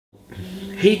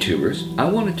Hey tubers, I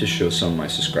wanted to show some of my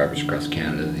subscribers across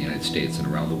Canada, the United States, and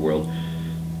around the world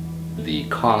the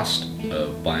cost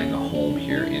of buying a home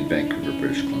here in Vancouver,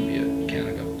 British Columbia,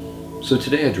 Canada. So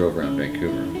today I drove around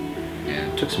Vancouver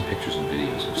and took some pictures and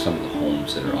videos of some of the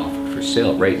homes that are offered for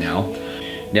sale right now.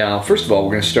 Now, first of all,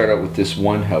 we're going to start out with this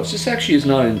one house. This actually is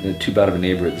not in too bad of a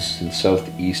neighborhood. This is in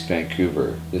southeast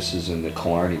Vancouver. This is in the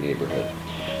Killarney neighborhood.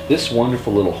 This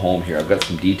wonderful little home here, I've got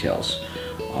some details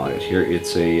on it here.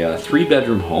 It's a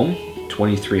 3-bedroom home,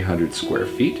 2,300 square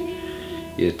feet.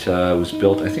 It was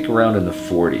built, I think, around in the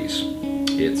 40s.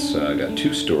 It's got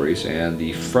 2 stories, and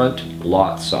the front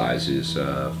lot size is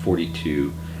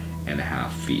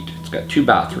 42.5 feet. It's got 2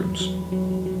 bathrooms.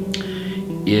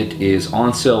 It is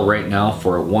on sale right now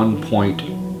for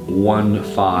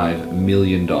 $1.15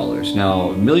 million. Now,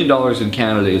 $1 million in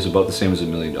Canada is about the same as $1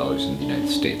 million in the United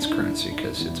States currency,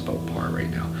 because it's about par right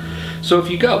now. So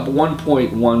if you got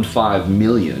 1.15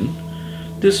 million,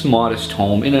 this modest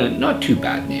home in a not too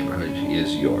bad neighborhood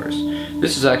is yours.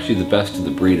 This is actually the best of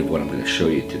the breed of what I'm going to show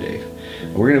you today.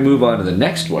 We're going to move on to the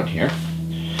next one here.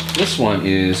 This one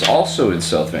is also in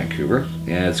South Vancouver,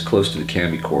 and it's close to the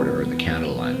Cambie Corridor and the Canada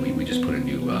Line. We just put a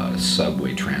new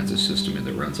subway transit system in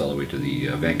that runs all the way to the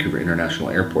Vancouver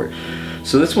International Airport.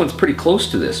 So this one's pretty close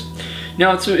to this.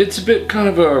 Now it's a bit kind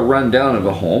of a rundown of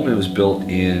a home. It was built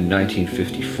in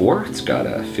 1954. It's got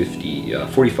a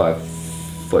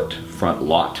 45-foot front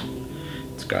lot.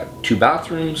 It's got 2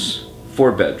 bathrooms,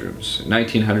 4 bedrooms,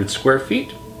 1,900 square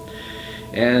feet.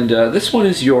 And this one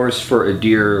is yours for a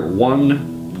dear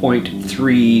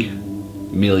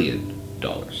 $1.3 million.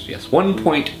 Yes,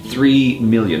 $1.3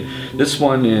 million. This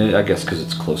one, I guess because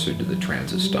it's closer to the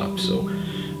transit stop, so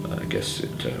I guess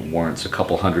it warrants a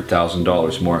couple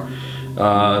 $100,000 more.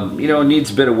 You know, it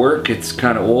needs a bit of work. It's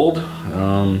kind of old. I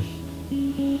don't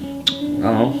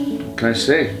know, what can I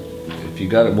say? If you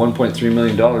got it $1.3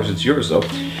 million, it's yours though.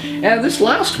 And this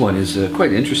last one is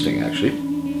quite interesting, actually.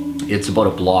 It's about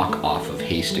a block off of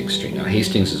Hastings Street. Now,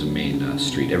 Hastings is a main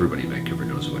street. Everybody in Vancouver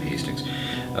knows about Hastings.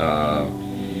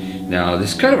 Now,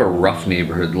 this is kind of a rough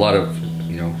neighborhood. A lot of,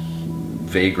 you know,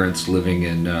 vagrants living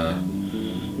in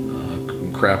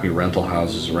crappy rental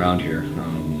houses around here.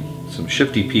 Some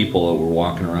shifty people that were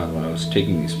walking around when I was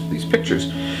taking these pictures.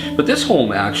 But this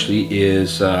home actually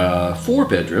is 4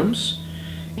 bedrooms.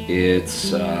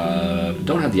 It's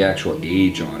don't have the actual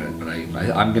age on it, but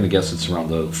I'm going to guess it's around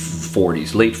the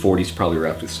 40s, late 40s, probably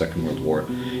right after the Second World War.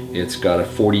 It's got a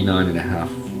 49.5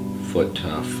 foot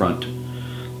front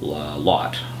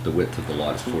lot. The width of the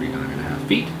lot is 49.5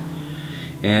 feet.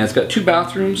 And it's got 2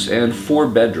 bathrooms and 4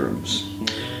 bedrooms.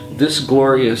 This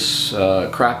glorious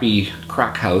crappy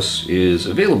crack house is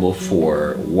available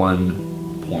for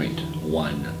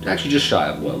 $1.1, actually just shy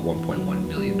of $1.1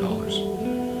 million.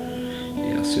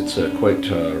 Yes, it's quite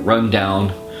run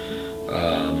down.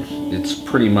 It's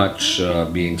pretty much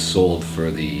being sold for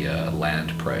the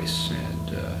land price,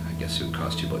 and I guess it would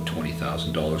cost you about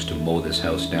 $20,000 to mow this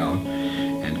house down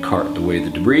and cart away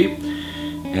the debris,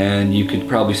 and you could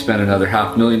probably spend another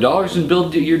 $500,000 and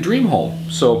build your dream home.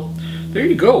 So there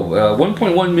you go,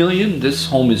 1.1 million. This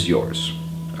home is yours.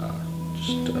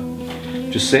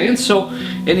 Just saying. So,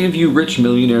 any of you rich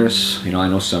millionaires, you know, I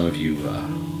know some of you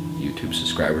YouTube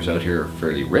subscribers out here are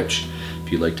fairly rich.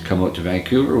 If you'd like to come out to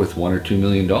Vancouver with $1 or $2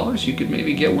 million, you could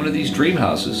maybe get one of these dream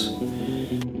houses.